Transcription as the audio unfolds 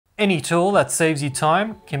Any tool that saves you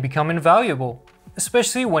time can become invaluable,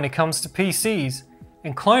 especially when it comes to PCs,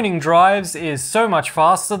 and cloning drives is so much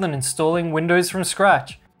faster than installing Windows from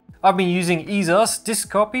scratch. I've been using EaseUS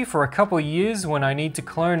Disk Copy for a couple of years when I need to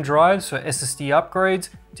clone drives for SSD upgrades,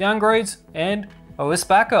 downgrades, and OS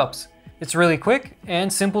backups. It's really quick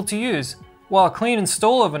and simple to use. While a clean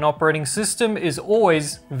install of an operating system is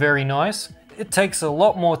always very nice, it takes a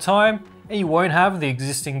lot more time and you won't have the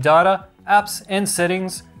existing data, apps, and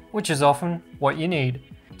settings, which is often what you need.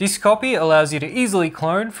 Disk Copy allows you to easily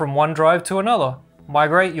clone from one drive to another,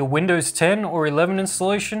 migrate your Windows 10 or 11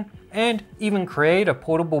 installation, and even create a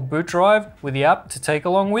portable boot drive with the app to take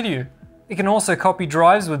along with you. It can also copy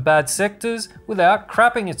drives with bad sectors without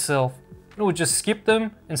crapping itself. It will just skip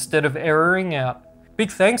them instead of erroring out. Big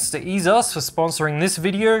thanks to EaseUS for sponsoring this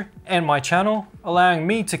video and my channel, allowing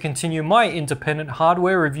me to continue my independent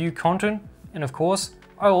hardware review content, and of course,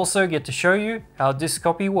 I also get to show you how Disk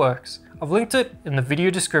Copy works. I've linked it in the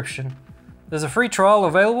video description. There's a free trial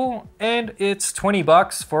available and it's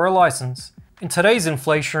 $20 for a license. In today's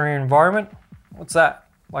inflationary environment, what's that,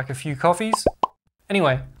 like a few coffees?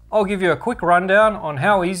 Anyway, I'll give you a quick rundown on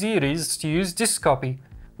how easy it is to use Disk Copy.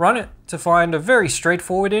 Run it to find a very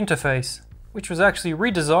straightforward interface, which was actually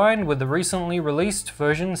redesigned with the recently released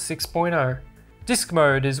version 6.0. Disk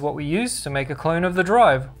Mode is what we use to make a clone of the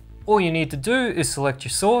drive. All you need to do is select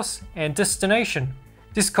your source and destination.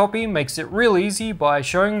 Disk Copy makes it real easy by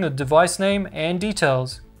showing the device name and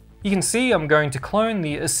details. You can see I'm going to clone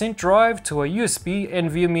the Ascent drive to a USB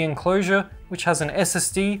NVMe enclosure which has an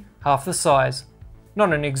SSD half the size.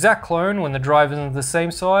 Not an exact clone when the drive isn't the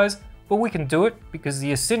same size, but we can do it because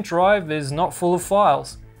the Ascent drive is not full of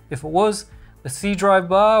files. If it was, the C drive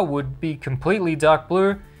bar would be completely dark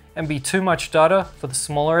blue and be too much data for the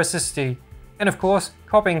smaller SSD. And of course,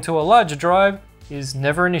 copying to a larger drive is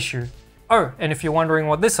never an issue. Oh, and if you're wondering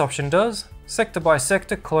what this option does, sector by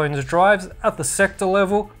sector clones drives at the sector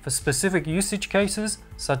level for specific usage cases,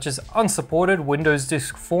 such as unsupported Windows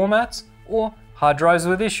disk formats or hard drives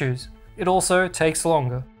with issues. It also takes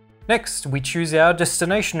longer. Next, we choose our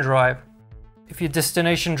destination drive. If your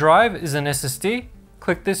destination drive is an SSD,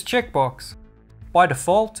 click this checkbox. By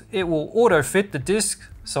default, it will auto-fit the disk,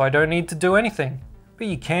 so I don't need to do anything. But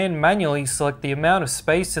you can manually select the amount of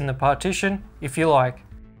space in the partition if you like.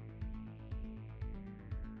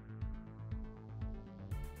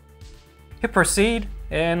 Hit proceed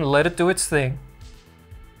and let it do its thing.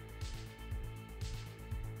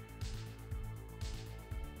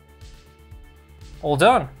 All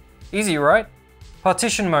done. Easy, right?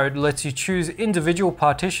 Partition Mode lets you choose individual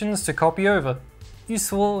partitions to copy over.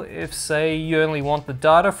 Useful if, say, you only want the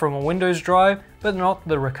data from a Windows drive but not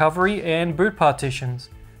the recovery and boot partitions.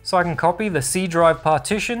 So I can copy the C drive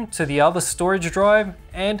partition to the other storage drive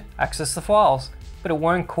and access the files, but it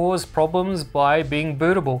won't cause problems by being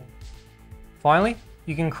bootable. Finally,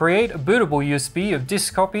 you can create a bootable USB of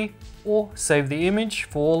Disk Copy or save the image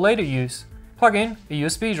for later use. Plug in a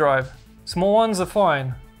USB drive. Small ones are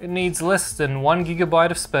fine. It needs less than 1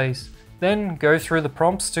 GB of space. Then go through the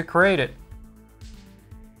prompts to create it.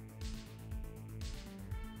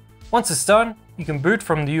 Once it's done, you can boot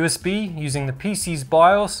from the USB using the PC's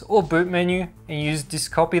BIOS or boot menu and use Disk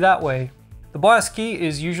Copy that way. The BIOS key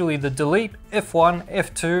is usually the delete, F1,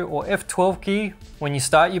 F2 or F12 key when you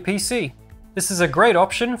start your PC. This is a great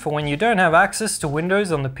option for when you don't have access to Windows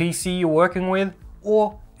on the PC you're working with,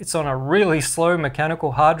 or it's on a really slow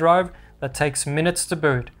mechanical hard drive that takes minutes to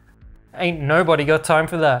boot. Ain't nobody got time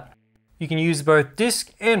for that. You can use both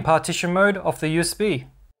disk and partition mode off the USB.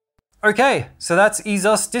 Okay, so that's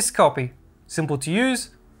EaseUS Disk Copy. Simple to use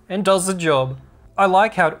and does the job. I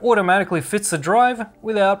like how it automatically fits the drive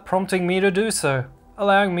without prompting me to do so,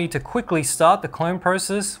 allowing me to quickly start the clone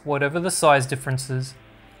process whatever the size difference is.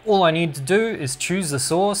 All I need to do is choose the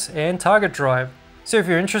source and target drive. So if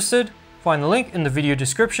you're interested, find the link in the video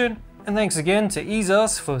description, and thanks again to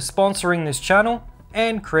EaseUS for sponsoring this channel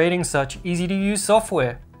and creating such easy to use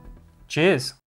software. Cheers!